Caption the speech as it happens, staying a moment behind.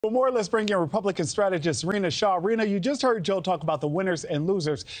For more, let's bring in Republican strategist Rina Shah. Rina, you just heard Joe talk about the winners and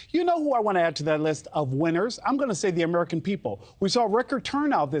losers. You know who I want to add to that list of winners? I'm going to say the American people. We saw record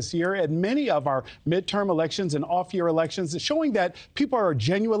turnout this year at many of our midterm elections and off-year elections, showing that people are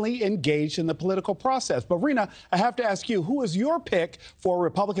genuinely engaged in the political process. But Rina, I have to ask you, who is your pick for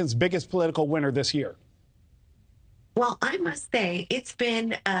Republicans' biggest political winner this year? Well, I must say it's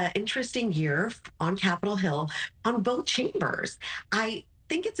been an interesting year on Capitol Hill on both chambers. I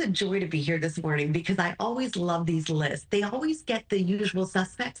think it's a joy to be here this morning because I always love these lists. They always get the usual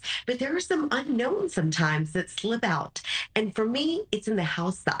suspects, but there are some unknowns sometimes that slip out. And for me, it's in the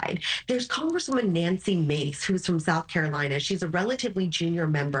House side. There's Congresswoman Nancy Mace, who's from South Carolina. She's a relatively junior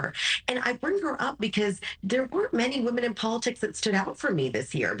member. And I bring her up because there weren't many women in politics that stood out for me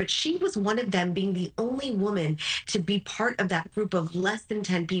this year, but she was one of them, being the only woman to be part of that group of less than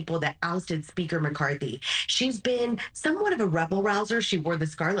 10 people that ousted Speaker McCarthy. She's been somewhat of a rebel rouser. She wore the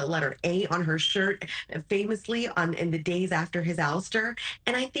scarlet letter A on her shirt famously in the days after his ouster.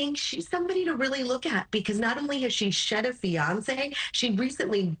 And I think she's somebody to really look at because not only has she shed a fiance, she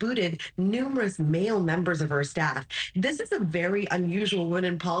recently booted numerous male members of her staff. This is a very unusual woman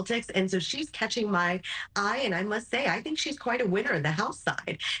in politics. And so she's catching my eye. And I must say, I think she's quite a winner in the House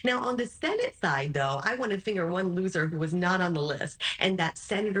side. Now, on the Senate side, though, I want to finger one loser who was not on the list, and that's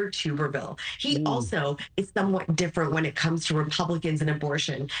Senator Tuberville. He also is somewhat different when it comes to Republicans and abortion.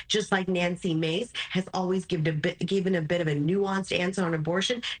 Just like Nancy Mace has always given a bit of a nuanced answer on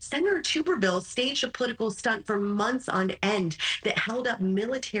abortion, Senator Tuberville staged a political stunt for months on end that held up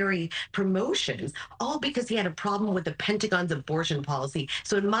military promotions, all because he had a problem with the Pentagon's abortion policy.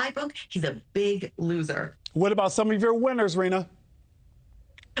 So in my book, he's a big loser. What about some of your winners, Rina?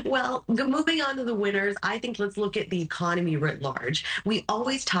 Well, moving on to the winners, I think let's look at the economy writ large. We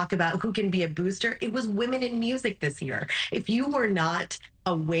always talk about who can be a booster. It was women in music this year. If you were not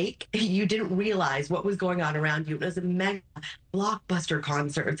awake, you didn't realize what was going on around you. It was a mega blockbuster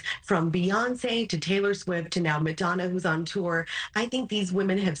concerts from Beyonce to Taylor Swift to now Madonna, who's on tour. I think these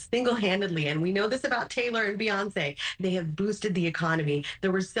women have single-handedly, and we know this about Taylor and Beyonce, they have boosted the economy.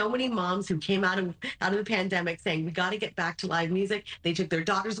 There were so many moms who came out of the pandemic saying, we got to get back to live music. They took their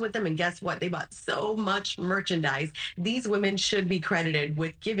daughters with them, and guess what? They bought so much merchandise. These women should be credited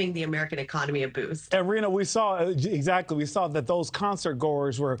with giving the American economy a boost. And Rina, we saw that those concert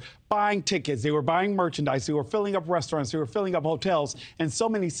goers were buying tickets, they were buying merchandise, they were filling up restaurants, they were filling up hotels, and so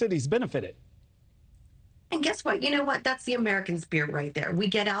many cities benefited. And guess what? You know what? That's the American spirit right there. We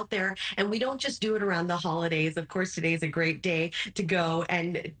get out there and we don't just do it around the holidays. Of course, today's a great day to go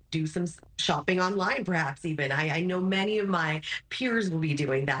and do some shopping online, perhaps even. I know many of my peers will be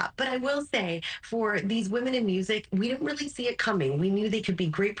doing that. But I will say for these women in music, we didn't really see it coming. We knew they could be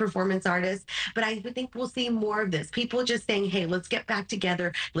great performance artists, but I think we'll see more of this. People just saying, hey, let's get back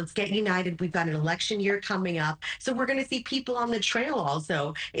together. Let's get united. We've got an election year coming up. So we're going to see people on the trail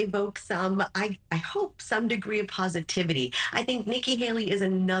also evoke some, I hope, some degree of positivity. I think Nikki Haley is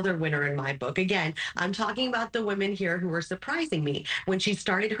another winner in my book. Again, I'm talking about the women here who are surprising me. When she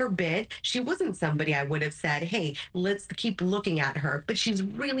started her bid, she wasn't somebody I would have said, hey, let's keep looking at her. But she's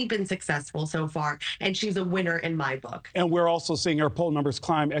really been successful so far, and she's a winner in my book. And we're also seeing her poll numbers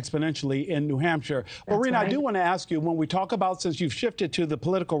climb exponentially in New Hampshire. But Rina, right. I do want to ask you, when we talk about, since you've shifted to the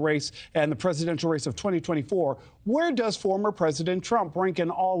political race and the presidential race of 2024, where does former President Trump rank in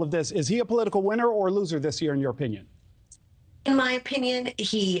all of this? Is he a political winner or loser this year, in your opinion? In my opinion,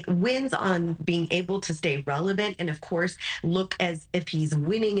 he wins on being able to stay relevant and, of course, look as if he's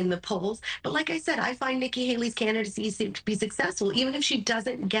winning in the polls. But like I said, I find Nikki Haley's candidacy to be successful, even if she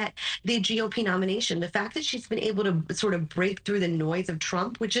doesn't get the GOP nomination. The fact that she's been able to sort of break through the noise of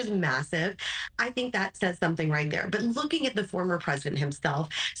Trump, which is massive, I think that says something right there. But looking at the former president himself,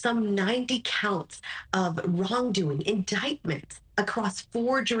 some 90 counts of wrongdoing, indictments across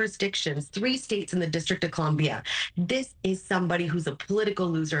 4 jurisdictions, 3 states in the District of Columbia. This is somebody who's a political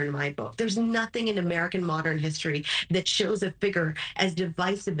loser in my book. There's nothing in American modern history that shows a figure as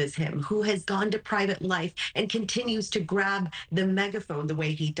divisive as him, who has gone to private life and continues to grab the megaphone the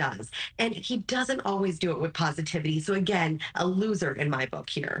way he does. And he doesn't always do it with positivity. So again, a loser in my book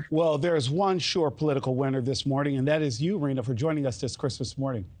here. Well, there's one sure political winner this morning, and that is you, Rina, for joining us this Christmas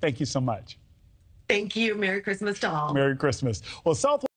morning. Thank you so much. Thank you. Merry Christmas to all. Merry Christmas. Well, South